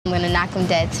I'm gonna knock him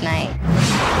dead tonight.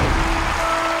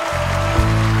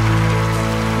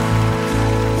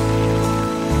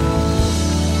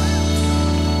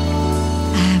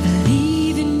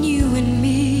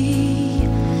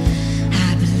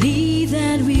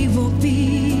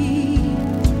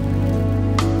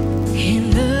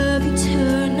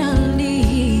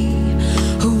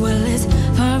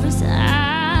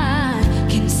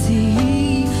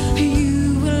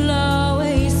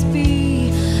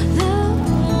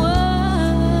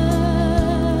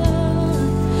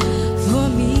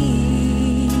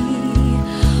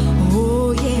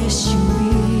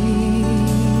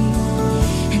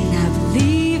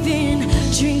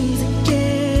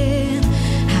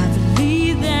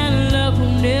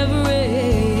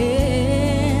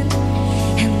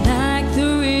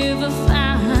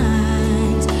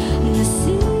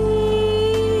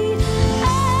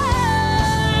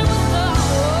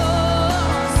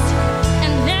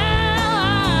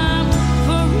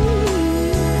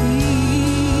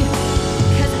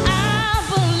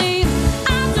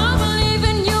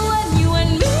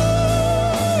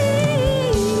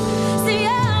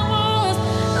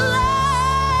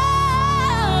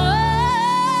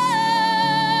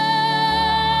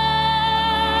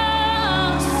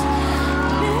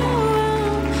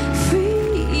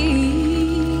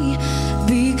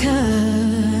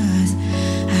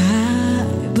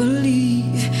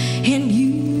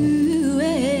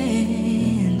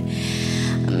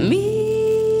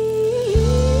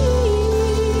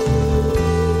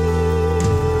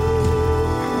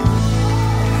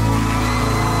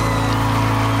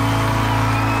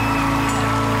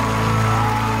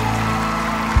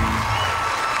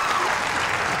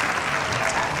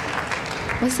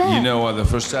 What's that? You know, the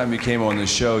first time you came on the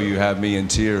show, you had me in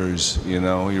tears, you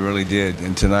know, you really did.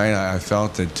 And tonight I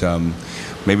felt that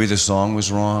maybe the song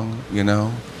was wrong, you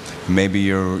know. Maybe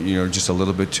you're just a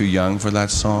little bit too young for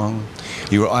that song.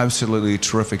 You were absolutely a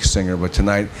terrific singer, but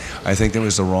tonight I think that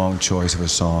was the wrong choice of a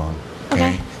song.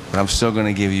 Okay. But I'm still going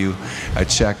to give you a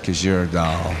check because you're a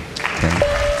doll.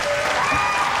 Okay?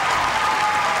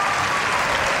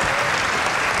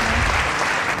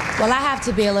 Well, I have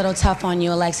to be a little tough on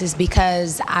you, Alexis,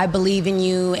 because I believe in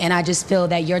you, and I just feel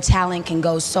that your talent can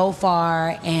go so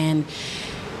far. And,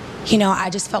 you know, I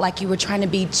just felt like you were trying to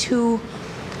be too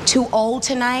old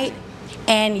tonight,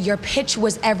 and your pitch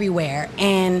was everywhere.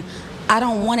 And I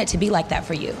don't want it to be like that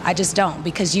for you. I just don't,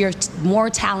 because you're more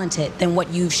talented than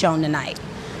what you've shown tonight.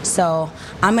 So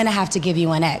I'm going to have to give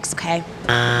you an X, okay?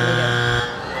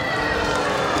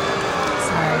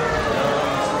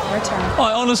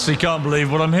 I honestly can't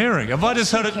believe what I'm hearing. Have I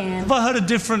just heard have I heard a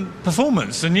different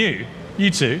performance than you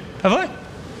two? Have I?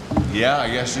 Yeah,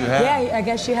 I guess you have. Yeah, I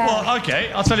guess you have. Well,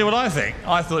 okay, I'll tell you what I think.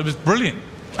 I thought it was brilliant.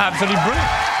 Absolutely brilliant.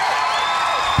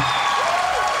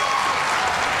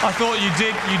 I thought you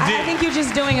did. I think you're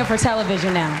just doing it for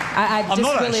television now. I just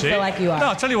really feel like you are. No,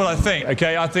 I'll tell you what I think,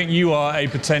 okay? I think you are a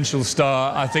potential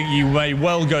star. I think you may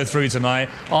well go through tonight.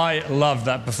 I love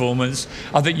that performance.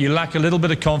 I think you lack a little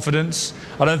bit of confidence.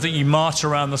 I don't think you march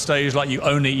around the stage like you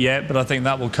own it yet, but I think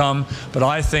that will come. But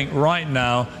I think right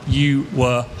now you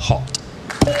were hot.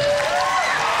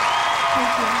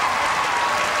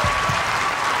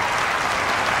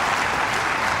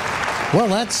 Well,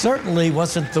 that certainly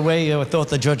wasn't the way I thought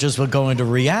the judges were going to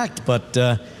react. But,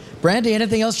 Brandy,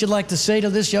 anything else you'd like to say to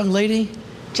this young lady?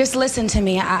 Just listen to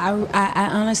me. I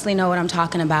honestly know what I'm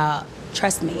talking about.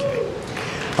 Trust me.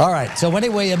 All right. So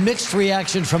anyway, a mixed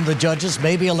reaction from the judges.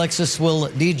 Maybe Alexis will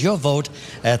need your vote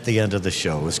at the end of the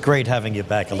show. It was great having you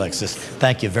back, Alexis.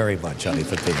 Thank you very much, honey,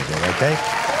 for being here, okay?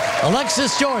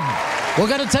 Alexis Jordan. We're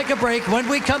going to take a break. When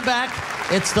we come back,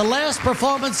 it's the last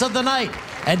performance of the night.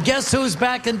 And guess who's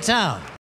back in town?